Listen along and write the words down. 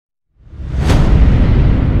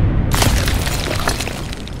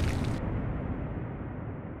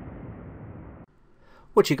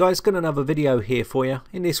What you guys, got another video here for you.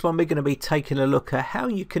 In this one we're going to be taking a look at how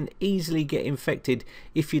you can easily get infected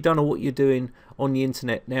if you don't know what you're doing on the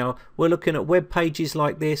internet. Now we're looking at web pages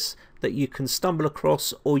like this that you can stumble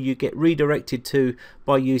across or you get redirected to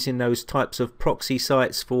by using those types of proxy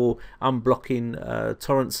sites for unblocking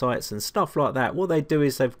torrent sites and stuff like that. What they do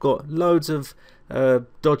is they've got loads of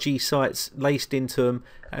dodgy sites laced into them,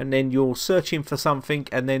 and then you're searching for something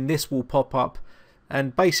and then this will pop up.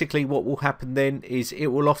 And basically what will happen then is it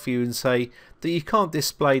will offer you and say that you can't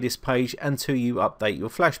display this page until you update your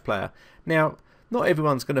Flash player. Now, not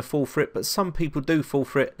everyone's going to fall for it, but some people do fall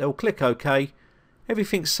for it. They'll click OK.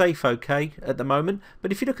 Everything's safe OK at the moment.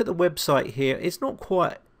 But if you look at the website here, it's not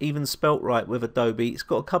quite even spelt right with Adobe. It's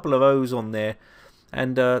got a couple of O's on there.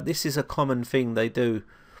 And this is a common thing they do.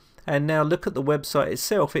 And now look at the website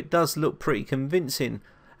itself. It does look pretty convincing.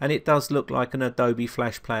 And it does look like an Adobe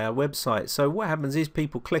Flash Player website. So what happens is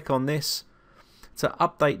people click on this to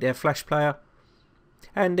update their Flash Player,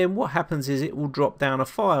 and then what happens is it will drop down a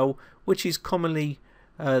file which is commonly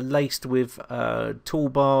laced with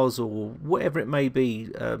toolbars or whatever it may be,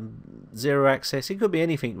 zero access. It could be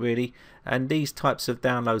anything really, and these types of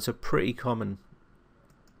downloads are pretty common.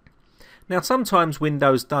 Now sometimes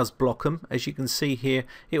Windows does block them. As you can see here,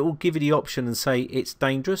 it will give you the option and say it's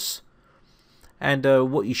dangerous. And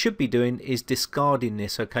what you should be doing is discarding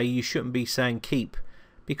this, okay? You shouldn't be saying keep,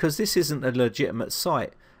 because this isn't a legitimate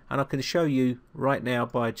site. And I can show you right now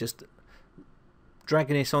by just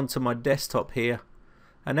dragging this onto my desktop here.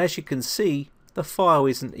 And as you can see, the file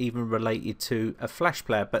isn't even related to a Flash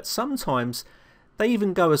player. But sometimes they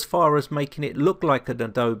even go as far as making it look like an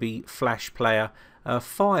Adobe Flash Player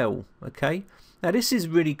file, okay? Now this is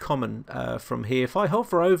really common from here. If I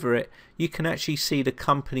hover over it, you can actually see the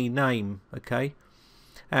company name, okay?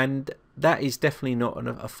 And that is definitely not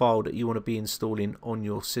a file that you want to be installing on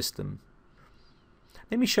your system.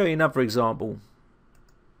 Let me show you another example.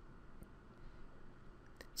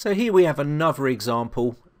 So here we have another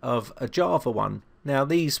example of a Java one. Now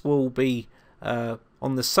these will be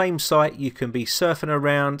on the same site. You can be surfing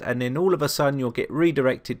around and then all of a sudden you'll get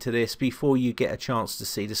redirected to this before you get a chance to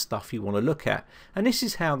see the stuff you want to look at. And this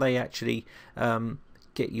is how they actually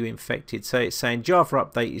get you infected. So it's saying Java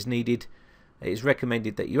update is needed. It is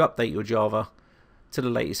recommended that you update your Java to the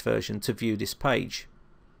latest version to view this page.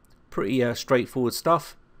 Pretty straightforward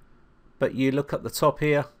stuff. But you look at the top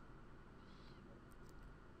here,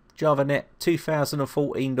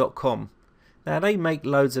 javanet2014.com. Now they make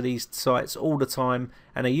loads of these sites all the time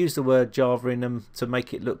and they use the word Java in them to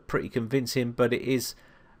make it look pretty convincing, but it is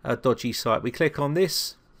a dodgy site. We click on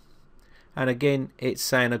this and again it's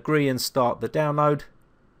saying agree and start the download.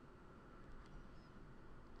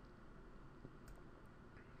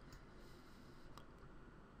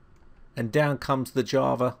 And down comes the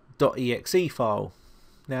java.exe file.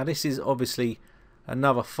 Now this is obviously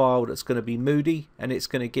another file that's going to be moody and it's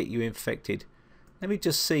going to get you infected. Let me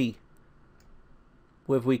just see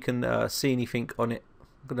whether we can see anything on it.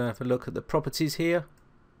 I'm going to have a look at the properties here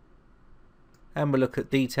and we'll look at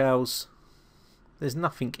details. There's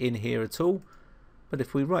nothing in here at all, but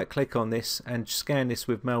if we right click on this and scan this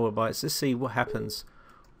with Malware, let's see what happens.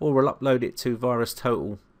 Or we'll upload it to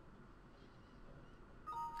VirusTotal,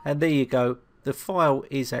 and there you go. The file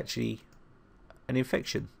is actually an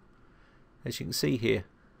infection, as you can see here.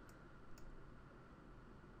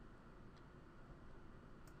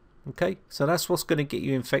 Okay, so that's what's going to get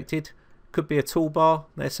you infected. Could be a toolbar.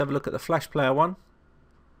 Let's have a look at the Flash Player one.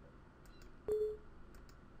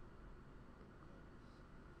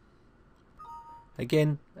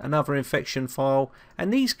 Again, another infection file,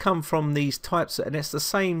 and these come from these types, and it's the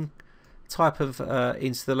same type of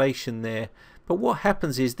installation there. But what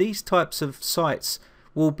happens is these types of sites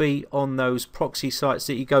will be on those proxy sites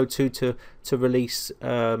that you go to release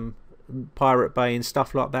Piratebay and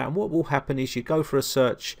stuff like that. And what will happen is you go for a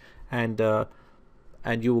search and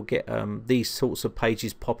you will get these sorts of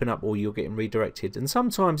pages popping up, or you're getting redirected. And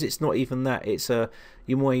sometimes it's not even that, it's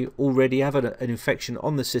you might already have an infection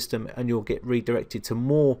on the system and you'll get redirected to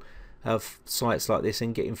more of sites like this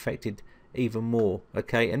and get infected even more.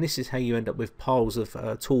 Okay, and this is how you end up with piles of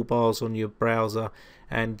toolbars on your browser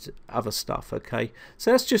and other stuff. Okay,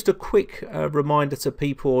 so that's just a quick reminder to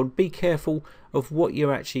people, and be careful of what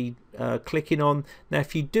you're actually clicking on. Now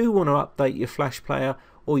if you do want to update your Flash Player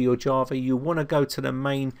or your Java, you want to go to the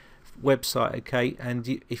main website, okay?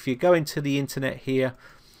 And if you go into the internet here,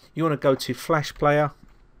 you want to go to Flash Player.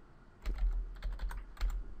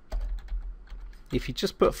 If you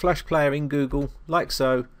just put Flash Player in Google like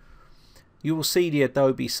so, you will see the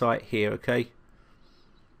Adobe site here, okay?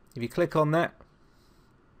 If you click on that,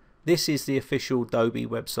 this is the official Adobe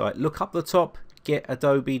website. Look up the top,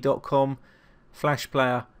 getadobe.com Flash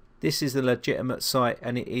Player. This is the legitimate site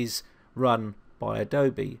and it is run by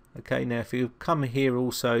Adobe. Okay, now if you come here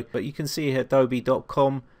also, but you can see here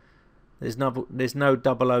adobe.com, there's no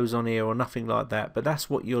double O's on here or nothing like that, but that's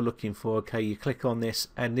what you're looking for. Okay, you click on this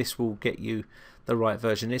and this will get you the right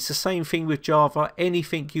version. It's the same thing with Java.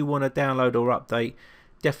 Anything you want to download or update,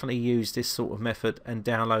 definitely use this sort of method and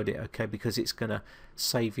download it, okay, because it's going to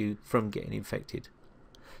save you from getting infected.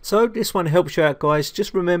 So this one helps you out, guys.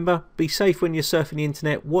 Just remember, be safe when you're surfing the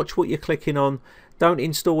internet. Watch what you're clicking on. Don't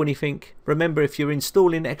install anything. Remember, if you're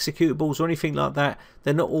installing executables or anything like that,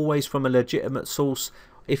 they're not always from a legitimate source.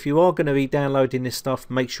 If you are going to be downloading this stuff,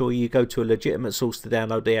 make sure you go to a legitimate source to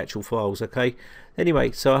download the actual files, okay?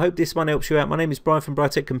 Anyway, so I hope this one helps you out. My name is Brian from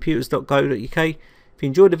brighttechcomputers.co.uk. If you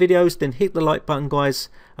enjoyed the videos, then hit the like button, guys.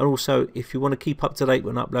 And also, if you want to keep up to date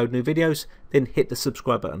when I upload new videos, then hit the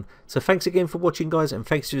subscribe button. So thanks again for watching, guys, and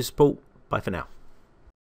thanks for your support. Bye for now.